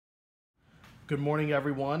Good morning,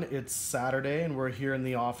 everyone. It's Saturday, and we're here in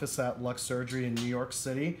the office at Lux Surgery in New York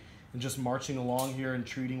City, and just marching along here and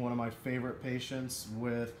treating one of my favorite patients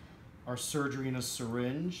with our surgery in a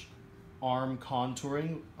syringe, arm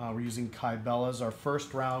contouring. We're using Kybella as our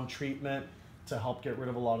first round treatment to help get rid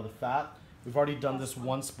of a lot of the fat. We've already done this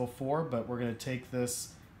once before, but we're going to take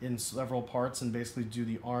this in several parts and basically do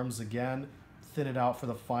the arms again, thin it out for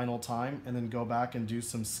the final time, and then go back and do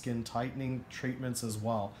some skin tightening treatments as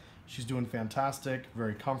well. She's doing fantastic,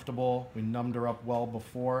 very comfortable. We numbed her up well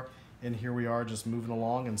before, and here we are just moving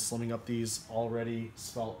along and slimming up these already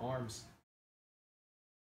svelte arms.